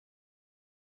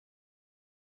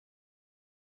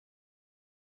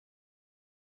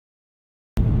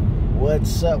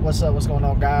What's up? What's going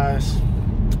on, guys?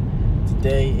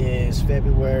 Today is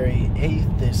February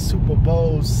 8th. It's Super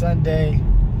Bowl Sunday.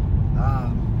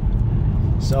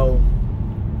 So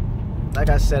like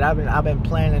I said, I've been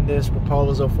planning this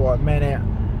proposal for a minute,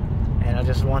 and I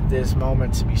just want this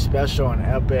moment to be special and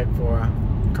epic for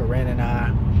Corinne and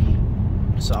I.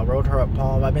 So I wrote her a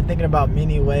poem. I've been thinking about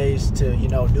many ways to,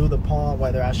 do the poem,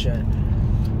 whether I should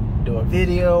do a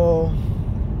video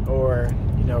or,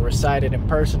 recite it in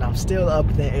person. I'm still up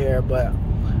in the air, but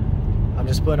I'm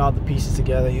just putting all the pieces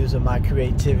together, using my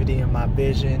creativity and my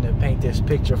vision to paint this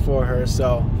picture for her.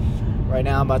 So right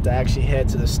now I'm about to actually head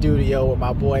to the studio with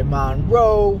my boy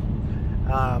Monroe,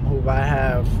 who I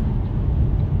have,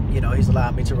 he's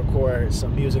allowed me to record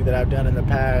some music that I've done in the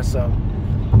past. So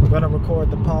we're going to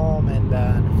record the poem, and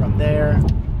from there,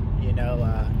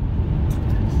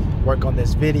 work on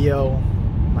this video,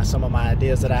 some of my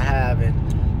ideas that I have, and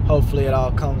hopefully it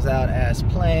all comes out as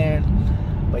planned.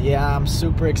 But yeah, I'm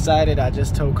super excited. I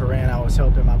just told Corinne I was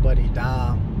helping my buddy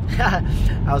Dom.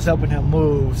 I was helping him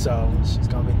move, so she's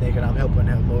going to be thinking I'm helping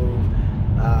him move.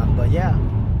 But yeah,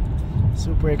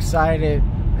 super excited,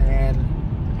 and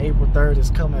April 3rd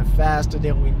is coming faster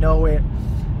than we know it.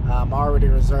 I already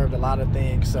reserved a lot of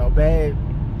things. So babe,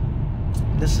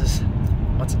 this is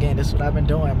what I've been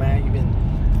doing, man. You've been,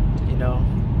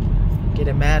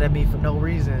 getting mad at me for no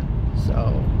reason. So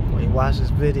when you watch this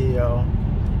video,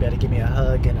 you better give me a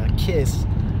hug and a kiss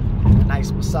and a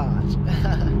nice massage.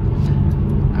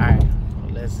 Alright,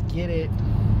 well, let's get it.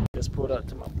 Just pulled up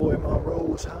to my boy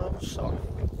Monroe's house. So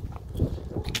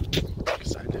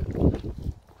excited.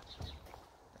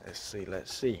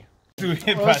 Let's see.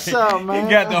 What's up, man? You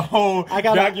got the whole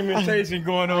documentation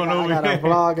going on over here. I gotta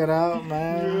vlog it out,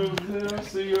 man. Yeah, I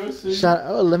see.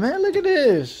 Man, look at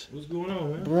this. What's going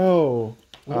on, man? Bro.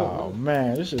 Oh,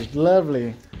 man, this is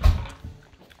lovely.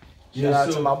 Shout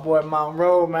out to my boy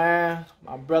Monroe, man.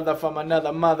 My brother from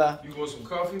another mother. You want some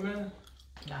coffee, man?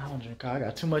 Nah, I don't drink coffee. I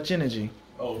got too much energy.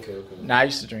 Oh, okay. Nah, I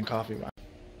used to drink coffee, man.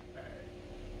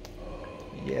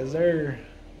 Yes, sir.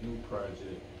 New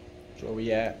project. That's where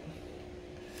we at.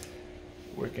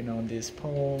 Working on this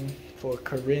poem for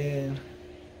Corinne.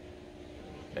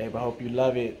 Babe, I hope you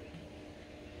love it.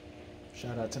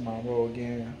 Shout out to Monroe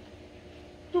again.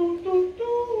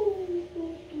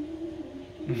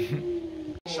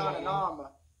 Shining armor,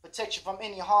 protect you from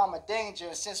any harm or danger.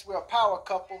 And since we're a power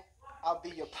couple, I'll be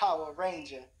your Power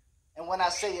Ranger. And when I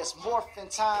say it's morphin'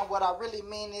 time, what I really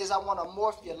mean is I want to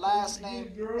morph your last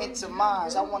name into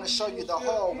mine. I want to show you the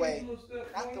hallway.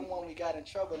 Not the one we got in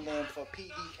trouble in for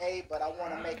PDA, but I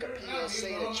want to make a PSA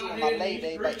that you are my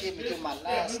lady by giving you my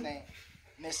last name,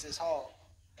 Mrs. Hall.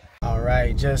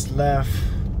 Alright, just left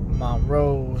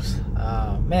Monroe's.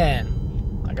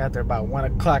 Man, I got there about 1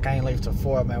 o'clock. I ain't leave till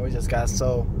 4, man. We just got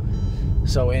so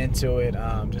into it.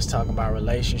 Just talking about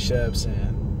relationships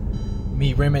and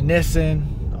me reminiscing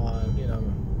on,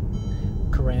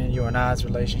 Corinne, you and I's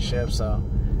relationship. So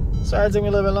sorry it took me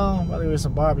a little bit long. Probably with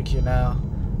some barbecue now.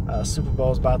 Super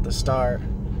Bowl's about to start.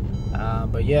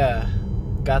 But yeah,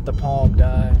 got the poem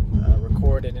done,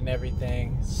 recorded and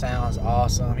everything. Sounds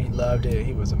awesome. He loved it.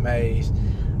 He was amazed.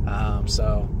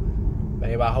 So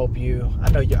babe, I hope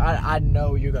I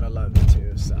know you're gonna love it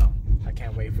too. So I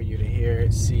can't wait for you to hear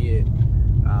it, see it.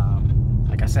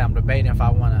 Like I said, I'm debating if I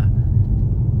want to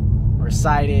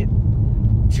recite it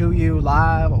to you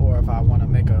live or if I want to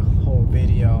make a whole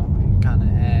video and kind of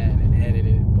add and edit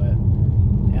it. But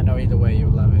I know either way you'll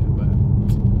love it. But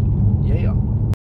yeah.